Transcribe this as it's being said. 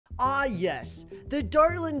Ah yes, the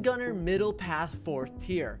Dartling Gunner middle path 4th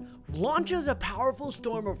tier launches a powerful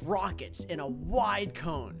storm of rockets in a wide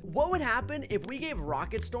cone. What would happen if we gave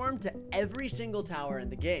Rocket Storm to every single tower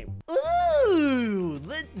in the game? Ooh,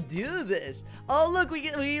 let's do this. Oh look,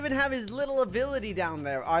 we even have his little ability down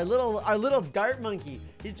there. Our little dart monkey.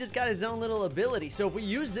 He's just got his own little ability. So if we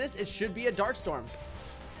use this, it should be a dart storm.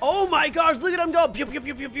 Oh my gosh, look at him go. Pew, pew,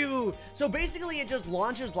 pew, pew, pew. So basically it just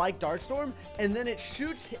launches like Dartstorm and then it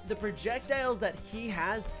shoots the projectiles that he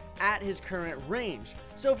has at his current range.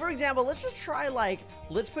 So for example, let's just try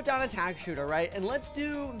let's put down a tack shooter, right? And let's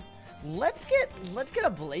get a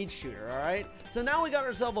blade shooter, all right? So now we got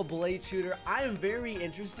ourselves a blade shooter. I am very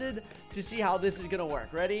interested to see how this is gonna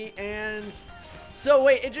work. Ready? And so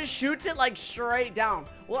wait, it just shoots it like straight down.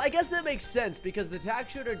 Well, I guess that makes sense because the tack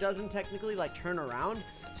shooter doesn't technically like turn around.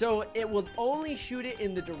 So it will only shoot it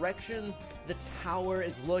in the direction the tower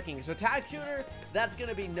is looking. So tack shooter, that's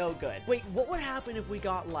gonna be no good. Wait, what would happen if we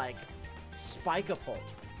got like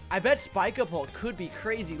Spike-a-Pult? I bet Spike-a-Pult could be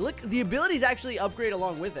crazy. Look, the abilities actually upgrade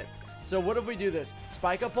along with it. So what if we do this?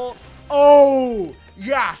 Spike-a-Pult. Oh,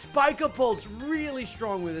 yeah, Spike-a-Pult's really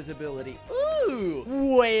strong with his ability. Ooh,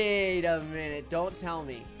 wait a minute. Don't tell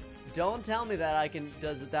me. Don't tell me that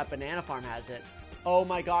that Banana Farm has it. Oh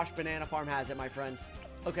my gosh, Banana Farm has it, my friends.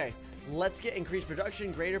 Okay, let's get increased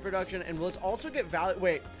production, greater production, and let's also get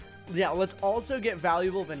let's also get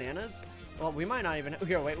valuable bananas. Well, we might not even,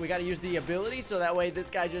 here, wait, we gotta use the ability so that way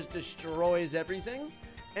this guy just destroys everything.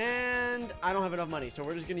 And I don't have enough money, so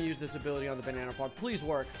we're just gonna use this ability on the Banana Farm. Please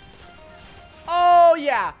work. Oh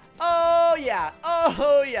yeah, oh yeah,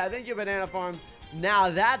 oh yeah, thank you, Banana Farm.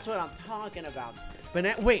 Now that's what I'm talking about.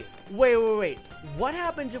 Wait. What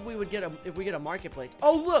happens if we get a marketplace?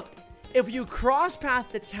 Oh look, if you cross path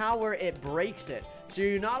the tower, it breaks it. So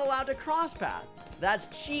you're not allowed to cross path. That's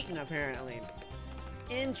cheating apparently.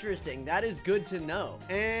 Interesting. That is good to know.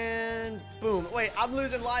 And boom. Wait, I'm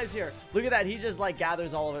losing lives here. Look at that. He just like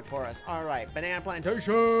gathers all of it for us. All right, banana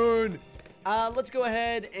plantation. Let's go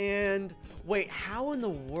ahead and wait. How in the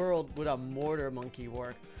world would a mortar monkey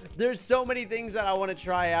work? There's so many things that I want to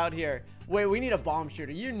try out here. Wait, we need a bomb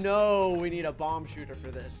shooter. You know we need a bomb shooter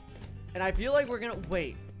for this. And I feel like we're gonna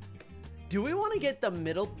wait. Do we want to get the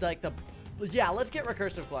middle, yeah, let's get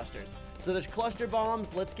recursive clusters. So there's cluster bombs.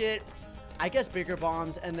 Let's get, I guess, bigger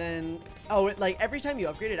bombs. And then, oh, like every time you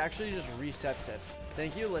upgrade, it actually just resets it.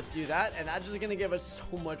 Thank you. Let's do that. And that's just going to give us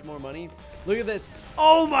so much more money. Look at this.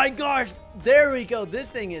 Oh my gosh. There we go. This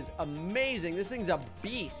thing is amazing. This thing's a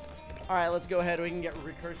beast. All right, let's go ahead. We can get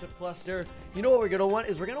recursive cluster. You know what we're going to want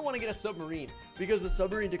is we're going to want to get a submarine because the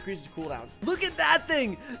submarine decreases cooldowns. Look at that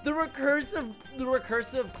thing. The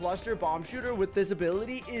recursive cluster bomb shooter with this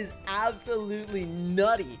ability is absolutely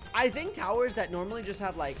nutty. I think towers that normally just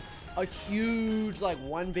have like a huge, like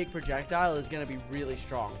one big projectile is going to be really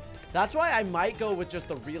strong. That's why I might go with just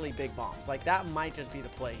the really big bombs. Like that might just be the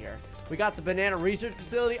play here. We got the banana research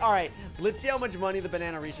facility. All right, let's see how much money the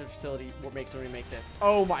banana research facility makes when we make this.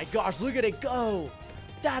 Oh my gosh, look at it go.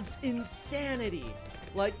 That's insanity.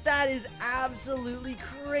 Like that is absolutely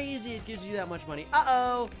crazy. It gives you that much money.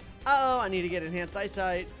 Uh-oh, I need to get enhanced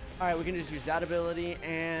eyesight. All right, we can just use that ability.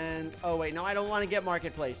 And oh wait, no, I don't want to get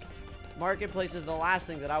marketplace. Marketplace is the last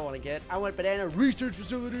thing that I want to get. I want banana research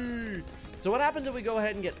facility. So what happens if we go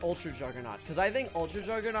ahead and get Ultra Juggernaut? Because I think Ultra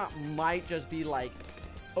Juggernaut might just be like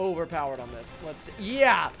overpowered on this. Let's see.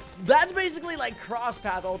 Yeah, that's basically like cross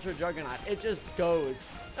path Ultra Juggernaut. It just goes.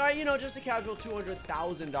 All right, you know, just a casual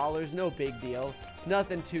 $200,000. No big deal.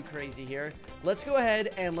 Nothing too crazy here. Let's go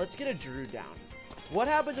ahead and let's get a Druid down. What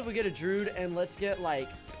happens if we get a Druid and let's get like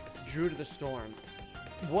Druid of the Storm?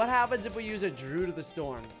 What happens if we use a Druid of the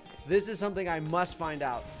Storm? This is something I must find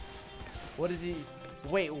out. What is he?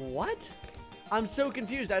 Wait, what? I'm so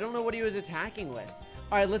confused. I don't know what he was attacking with.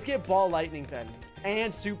 All right, let's get Ball Lightning then.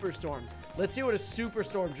 And Superstorm. Let's see what a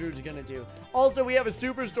Superstorm Druid is gonna do. Also, we have a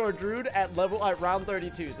Superstorm Druid at round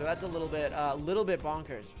 32, so that's a little bit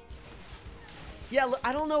bonkers. Yeah, look,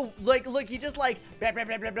 I don't know. Like, look, he just like blah, blah,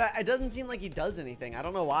 blah, blah, blah. It doesn't seem like he does anything. I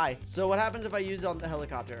don't know why. So what happens if I use it on the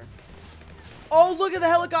helicopter? Oh, look at the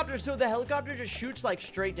helicopter. So the helicopter just shoots like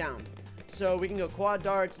straight down. So we can go quad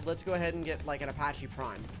darts. Let's go ahead and get like an Apache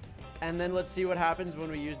Prime. And then let's see what happens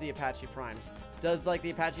when we use the Apache Prime. Does like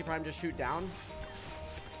the Apache Prime just shoot down?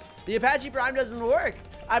 The Apache Prime doesn't work.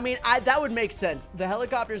 I mean, that would make sense. The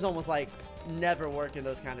helicopters almost like never work in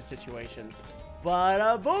those kind of situations. But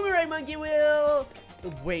a boomerang monkey will.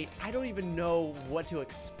 Wait, I don't even know what to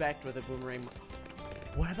expect with a boomerang.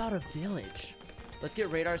 What about a village? Let's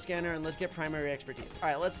get radar scanner and let's get primary expertise. All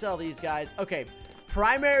right, let's sell these guys. Okay,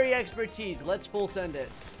 primary expertise. Let's full send it.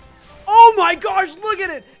 Oh! Oh my gosh, look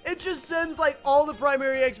at it. It just sends like all the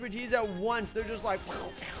primary expertise at once. They're just like,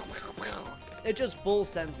 it just full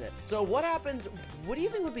sends it. So what happens? What do you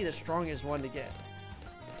think would be the strongest one to get?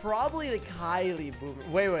 Probably the Kylie Boomer.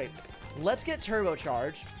 Wait. Let's get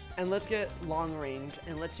turbocharged and let's get long range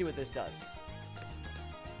and let's see what this does.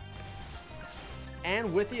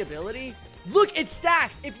 And with the ability, look, it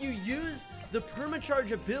stacks. If you use the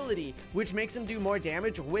permacharge ability, which makes him do more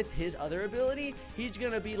damage with his other ability, he's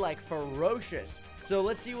gonna be like ferocious. So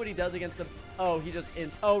let's see what he does against the, oh, he just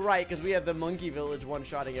ins, oh right, because we have the monkey village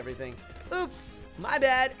one-shotting everything. Oops, my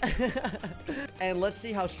bad. And let's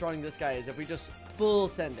see how strong this guy is if we just full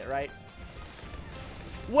send it, right?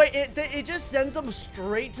 Wait, it just sends them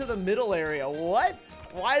straight to the middle area. What?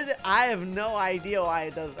 Why is it? I have no idea why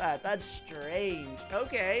it does that. That's strange.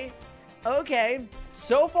 Okay.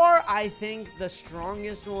 So far, I think the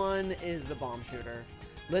strongest one is the bomb shooter.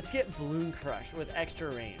 Let's get Bloon Crush with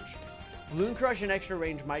extra range. Bloon Crush and extra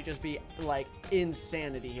range might just be like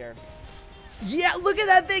insanity here. Yeah, look at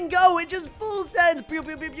that thing go. It just full sends. Pew,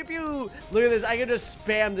 pew, pew, pew, pew. Look at this. I can just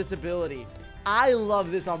spam this ability. I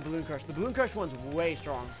love this on Bloon Crush. The Bloon Crush one's way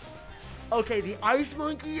strong. Okay, the Ice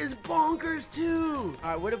Monkey is bonkers too.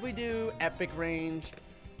 All right, what if we do epic range?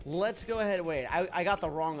 Let's go ahead. Wait, I got the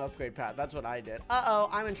wrong upgrade path. That's what I did. Uh-oh,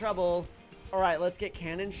 I'm in trouble. All right, let's get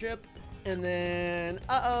cannon ship. And then,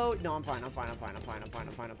 uh-oh. No, I'm fine.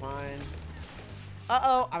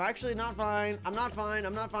 Uh-oh, I'm actually not fine. I'm not fine.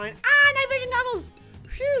 Ah, night vision goggles.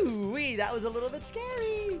 Phew, that was a little bit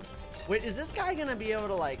scary. Wait, is this guy gonna be able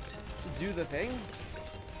to like do the thing?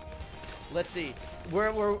 Let's see.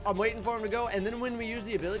 I'm waiting for him to go, and then when we use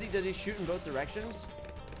the ability, does he shoot in both directions?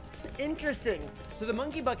 Interesting. So the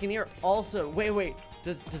Monkey Buccaneer also, wait,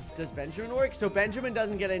 does Benjamin work? So Benjamin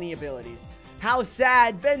doesn't get any abilities. How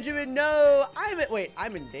sad, Benjamin, no. I'm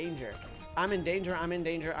in danger.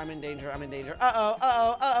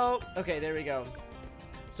 Uh-oh. Okay, there we go.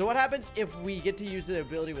 So what happens if we get to use the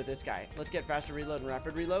ability with this guy? Let's get faster reload and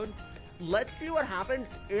rapid reload. Let's see what happens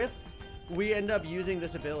if we end up using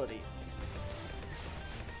this ability.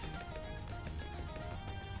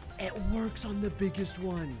 It works on the biggest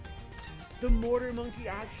one. The Mortar Monkey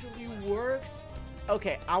actually works.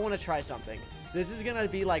 Okay, I want to try something. This is gonna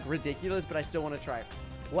be like ridiculous, but I still want to try it.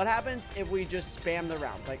 What happens if we just spam the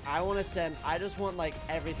rounds? Like, I just want like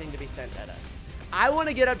everything to be sent at us. I want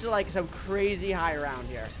to get up to like some crazy high round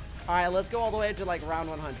here. All right, let's go all the way up to like round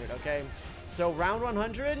 100, okay? So round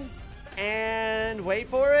 100, and wait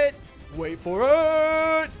for it.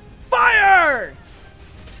 Fire!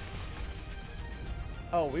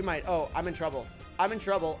 Oh, I'm in trouble.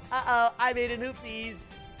 Uh-oh, I made an oopsies.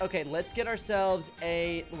 Okay, let's get ourselves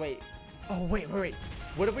a, wait. Oh, wait.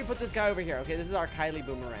 What if we put this guy over here? Okay, this is our Kylie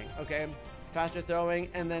Boomerang, okay? Faster throwing,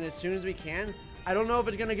 and then as soon as we can, I don't know if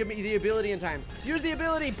it's gonna give me the ability in time. Use the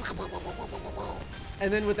ability.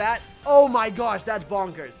 And then with that, oh my gosh, that's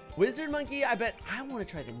bonkers. Wizard Monkey, I bet I want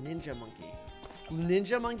to try the Ninja Monkey.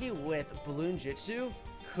 Ninja Monkey with Bloon Jitsu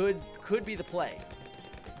could be the play.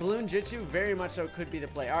 Bloon Jitsu very much so could be the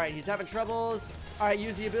play. All right, he's having troubles. All right,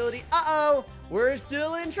 use the ability. Uh-oh, we're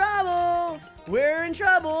still in trouble.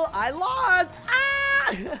 I lost.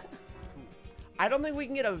 Ah! I don't think we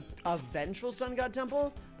can get a vengeful Sun God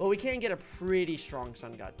Temple, but we can get a pretty strong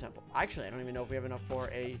Sun God Temple. Actually, I don't even know if we have enough for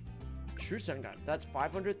a true Sun God. That's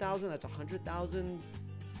 500,000. That's 100,000.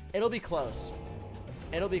 It'll be close.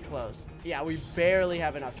 Yeah, we barely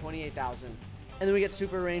have enough. 28,000. And then we get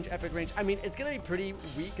super range, epic range. I mean, it's going to be pretty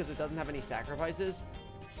weak because it doesn't have any sacrifices.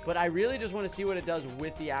 But I really just want to see what it does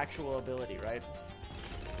with the actual ability, right?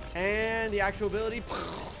 And the actual ability.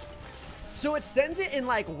 So it sends it in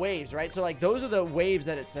like waves, right? So like those are the waves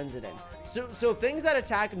that it sends it in. So things that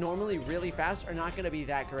attack normally really fast are not going to be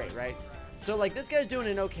that great, right? So like this guy's doing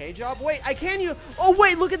an okay job. Wait, oh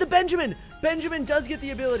wait, look at the Benjamin. Benjamin does get the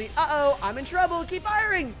ability. Uh-oh, I'm in trouble. Keep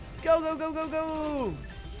firing. Go.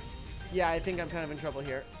 Yeah, I think I'm kind of in trouble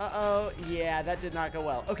here. Uh-oh. Yeah, that did not go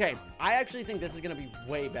well. Okay, I actually think this is going to be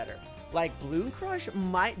way better. Like, Bloon Crush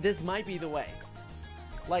this might be the way.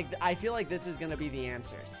 Like, I feel like this is going to be the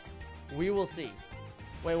answers. We will see.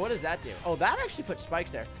 Wait, what does that do? Oh, that actually puts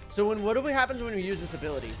spikes there. So what happens when we use this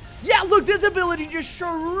ability? Yeah, look, this ability just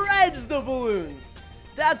shreds the balloons.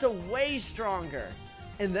 That's a way stronger.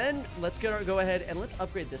 And then let's go ahead and let's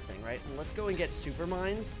upgrade this thing, right? And let's go and get super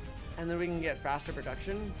mines, and then we can get faster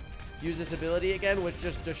production. Use this ability again, which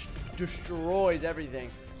just destroys everything.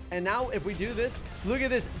 And now if we do this, look at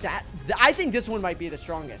this. I think this one might be the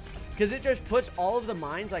strongest because it just puts all of the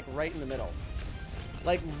mines like right in the middle.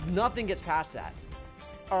 Like nothing gets past that.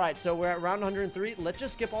 All right, so we're at round 103. Let's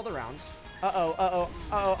just skip all the rounds. Uh-oh.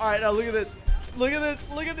 All right, now look at this. Look at this.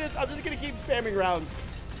 Look at this. I'm just going to keep spamming rounds.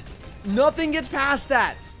 Nothing gets past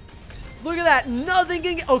that. Look at that. Nothing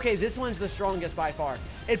can get... Okay, this one's the strongest by far.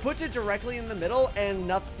 It puts it directly in the middle and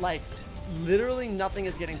like literally nothing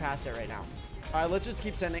is getting past it right now. All right, let's just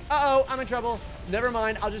keep sending. Uh-oh, I'm in trouble. Never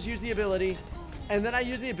mind. I'll just use the ability. And then I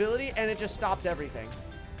use the ability and it just stops everything.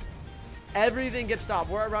 Everything gets stopped.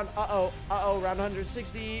 We're around, round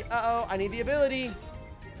 160. I need the ability.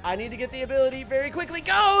 I need to get the ability very quickly.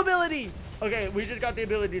 Go, ability. Okay, we just got the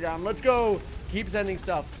ability down. Let's go. Keep sending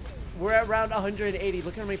stuff. We're at round 180.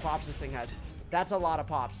 Look how many pops this thing has. That's a lot of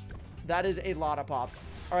pops. That is a lot of pops.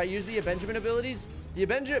 All right, use the Benjamin abilities. The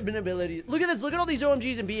Benjamin abilities. Look at this. Look at all these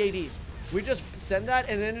OMGs and BADs. We just send that,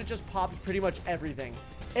 and then it just pops pretty much everything.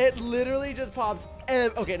 It literally just pops.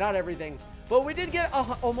 Okay, not everything. But we did get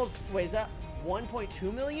almost, wait, is that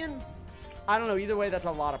 1.2 million? I don't know. Either way, that's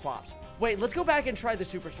a lot of pops. Wait, let's go back and try the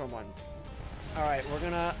Superstorm one. All right, we're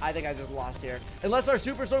gonna, I think I just lost here. Unless our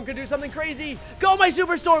Superstorm can do something crazy. Go, my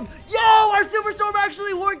Superstorm. Yo, our Superstorm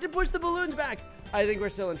actually worked to push the balloons back. I think we're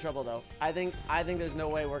still in trouble, though. I think there's no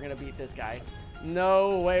way we're gonna beat this guy.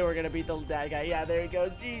 No way we're gonna beat that guy. Yeah, there he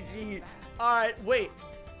goes. GG. All right, wait.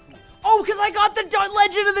 Oh, because I got the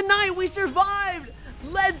Legend of the Night. We survived.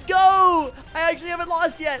 Let's go. I actually haven't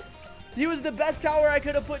lost yet. He was the best tower I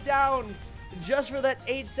could have put down just for that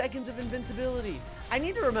 8 seconds of invincibility. I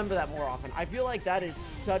need to remember that more often. I feel like that is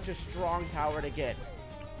such a strong tower to get.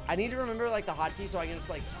 I need to remember like the hotkey so I can just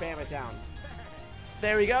like spam it down.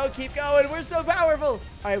 There we go. Keep going. We're so powerful. All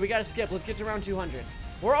right, we got to skip. Let's get to round 200.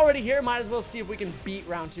 We're already here. Might as well see if we can beat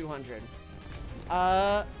round 200.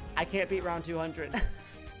 I can't beat round 200.